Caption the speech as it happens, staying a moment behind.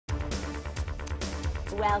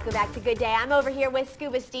Welcome back to Good Day. I'm over here with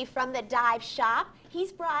Scuba Steve from the dive shop.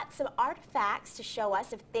 He's brought some artifacts to show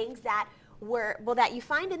us of things that that you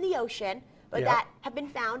find in the ocean, but that have been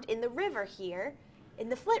found in the river here, in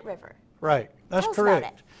the Flint River. Right, that's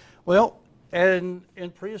correct. Well, in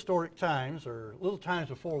prehistoric times, or little times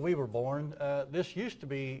before we were born, this used to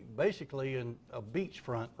be basically in a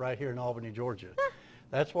beachfront right here in Albany, Georgia.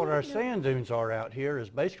 That's what our sand dunes are out here, is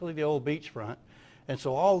basically the old beachfront. And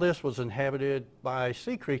so all this was inhabited by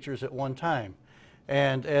sea creatures at one time.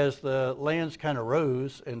 And as the lands kind of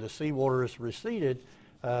rose and the seawaters receded,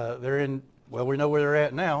 they're in, well, we know where they're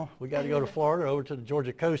at now. We got to go to Florida, over to the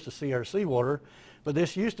Georgia coast to see our seawater. But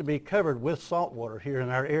this used to be covered with salt water here in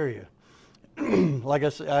our area. Like I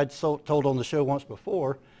said, I'd told on the show once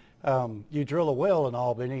before, you drill a well in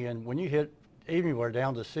Albany, and when you hit anywhere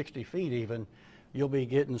down to 60 feet even, you'll be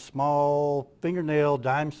getting small fingernail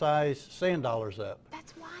dime-sized sand dollars up.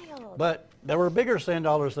 That's wild. But there were bigger sand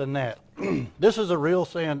dollars than that. This is a real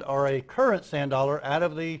sand, or a current sand dollar out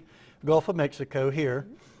of the Gulf of Mexico here.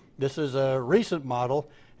 This is a recent model,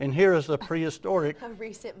 and here is the prehistoric. A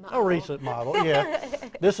recent model. A recent model, yeah.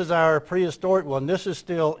 This is our prehistoric one. This is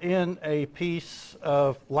still in a piece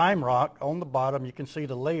of lime rock on the bottom. You can see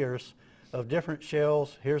the layers of different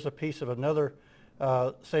shells. Here's a piece of another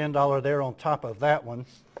sand dollar there on top of that one.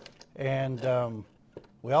 And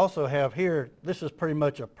we also have here, this is pretty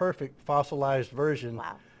much a perfect fossilized version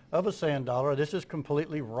of a sand dollar. This is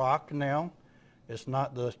completely rock now. It's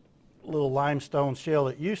not the little limestone shell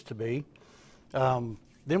it used to be.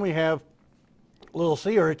 Then we have little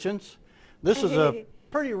sea urchins. This is a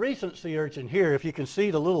pretty recent sea urchin here. If you can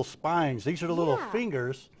see the little spines, these are the little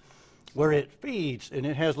fingers where it feeds, and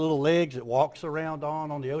it has little legs it walks around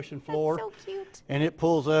on the ocean floor. That's so cute. And it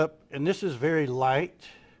pulls up, and this is very light,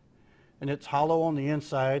 and it's hollow on the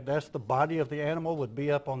inside. That's the body of the animal would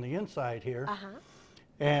be up on the inside here.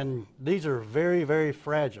 And these are very, very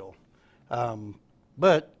fragile.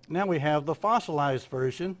 But now we have the fossilized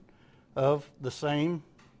version of the same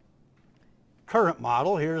current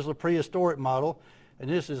model. Here's the prehistoric model, and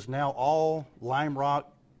this is now all lime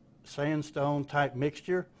rock, sandstone type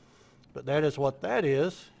mixture. But that is what that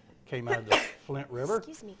is. Came out of the Flint River.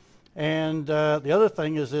 Excuse me. And the other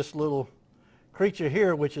thing is this little creature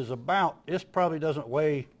here, which is about, this probably doesn't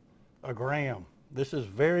weigh a gram. This is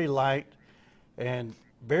very light and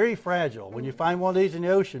very fragile. When you find one of these in the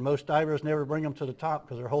ocean, most divers never bring them to the top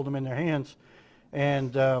because they're holding them in their hands.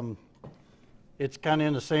 And it's kind of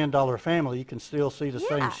in the sand dollar family. You can still see the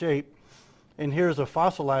same shape. And here's a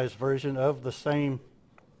fossilized version of the same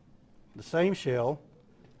shell.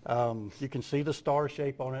 You can see the star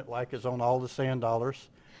shape on it like it's on all the sand dollars.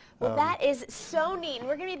 Well, that is so neat.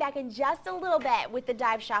 We're going to be back in just a little bit with the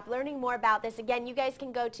dive shop, learning more about this. Again, you guys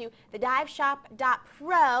can go to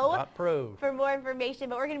thediveshop.pro for more information,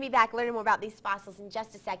 but we're going to be back learning more about these fossils in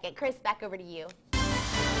just a second. Chris, back over to you.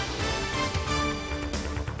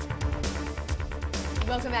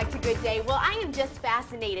 Welcome back to Good Day. Well, I am just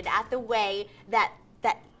fascinated at the way that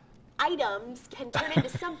items can turn into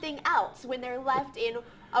something else when they're left in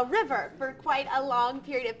a river for quite a long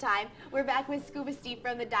period of time. We're back with Scuba Steve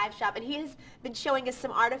from the dive shop, and he has been showing us some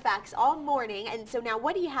artifacts all morning. And so now,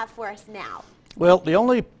 what do you have for us now? Well, the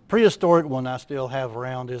only prehistoric one I still have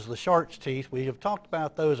around is the shark's teeth. We have talked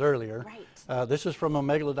about those earlier. Right. This is from a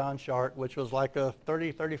megalodon shark, which was like a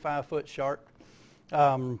 35 foot shark.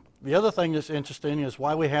 The other thing that's interesting is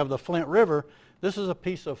why we have the Flint River. This is a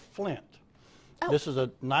piece of flint. This is a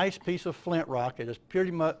nice piece of flint rock. It is pretty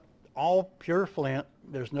much all pure flint.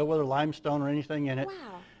 There's no other limestone or anything in it. Wow.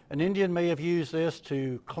 An Indian may have used this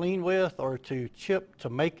to clean with or to chip to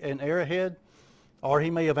make an arrowhead, or he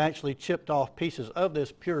may have actually chipped off pieces of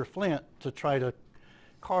this pure flint to try to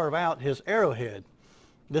carve out his arrowhead.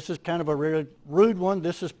 This is kind of a rude one.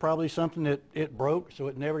 This is probably something that it broke, so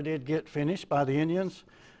it never did get finished by the Indians.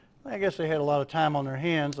 I guess they had a lot of time on their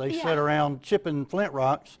hands. They sat around chipping flint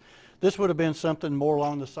rocks. This would have been something more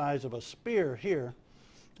along the size of a spear here.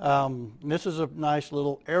 This is a nice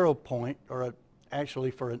little arrow point, or actually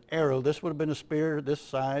for an arrow. This would have been a spear this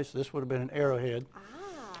size. This would have been an arrowhead.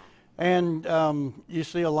 And you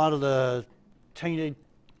see a lot of the tainted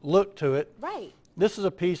look to it. Right. This is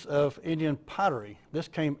a piece of Indian pottery. This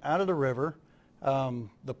came out of the river.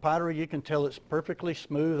 The pottery, you can tell it's perfectly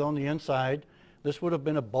smooth on the inside. This would have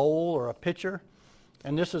been a bowl or a pitcher.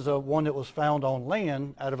 And this is one that was found on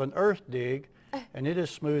land out of an earth dig, and it is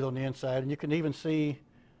smooth on the inside. And you can even see,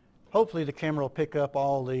 hopefully the camera will pick up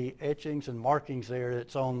all the etchings and markings there.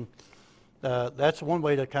 It's on, that's one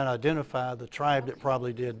way to kind of identify the tribe that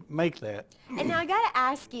probably did make that. And now I got to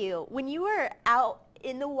ask you, when you were out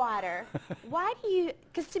in the water. Why do you,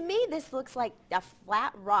 because to me this looks like a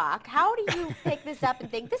flat rock. How do you pick this up and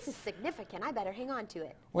think this is significant, I better hang on to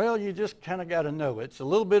it? Well, you just kind of got to know. It's a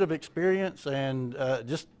little bit of experience, and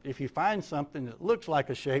just if you find something that looks like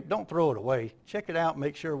a shape, don't throw it away. Check it out,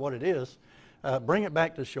 make sure what it is. Bring it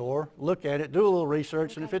back to shore, look at it, do a little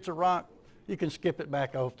research, and if it's a rock, you can skip it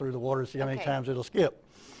back off through the water, see how many times it'll skip.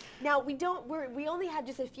 Now, we only have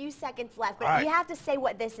just a few seconds left, but Right. you have to say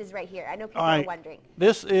what this is right here. I know people are wondering.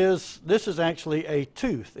 This is actually a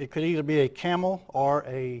tooth. It could either be a camel or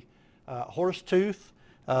a horse tooth.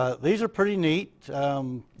 These are pretty neat.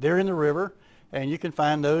 They're in the river, and you can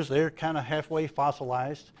find those. They're kind of halfway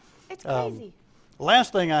fossilized. It's crazy.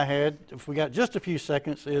 Last thing I had, if we got just a few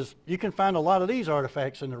seconds, is you can find a lot of these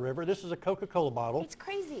artifacts in the river. This is a Coca-Cola bottle. It's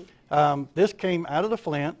crazy. This came out of the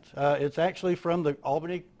Flint. It's actually from the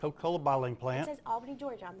Albany Coca-Cola bottling plant. It says Albany,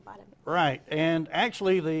 Georgia on the bottom. Right, and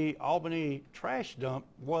actually the Albany trash dump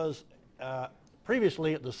was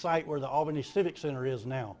previously at the site where the Albany Civic Center is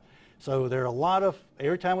now. So there are a lot of,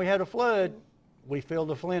 every time we had a flood, we filled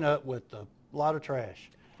the Flint up with a lot of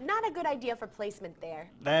trash. Not a good idea for placement there.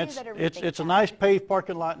 It's a nice paved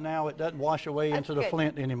parking lot now. It doesn't wash away into the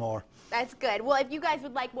Flint anymore. That's good. Well, if you guys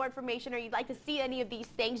would like more information or you'd like to see any of these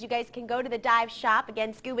things, you guys can go to the dive shop.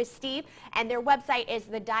 Again, Scuba Steve, and their website is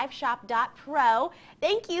thediveshop.pro.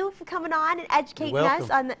 Thank you for coming on and educating us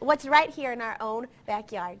on what's right here in our own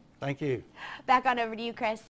backyard. Thank you. Back on over to you, Chris.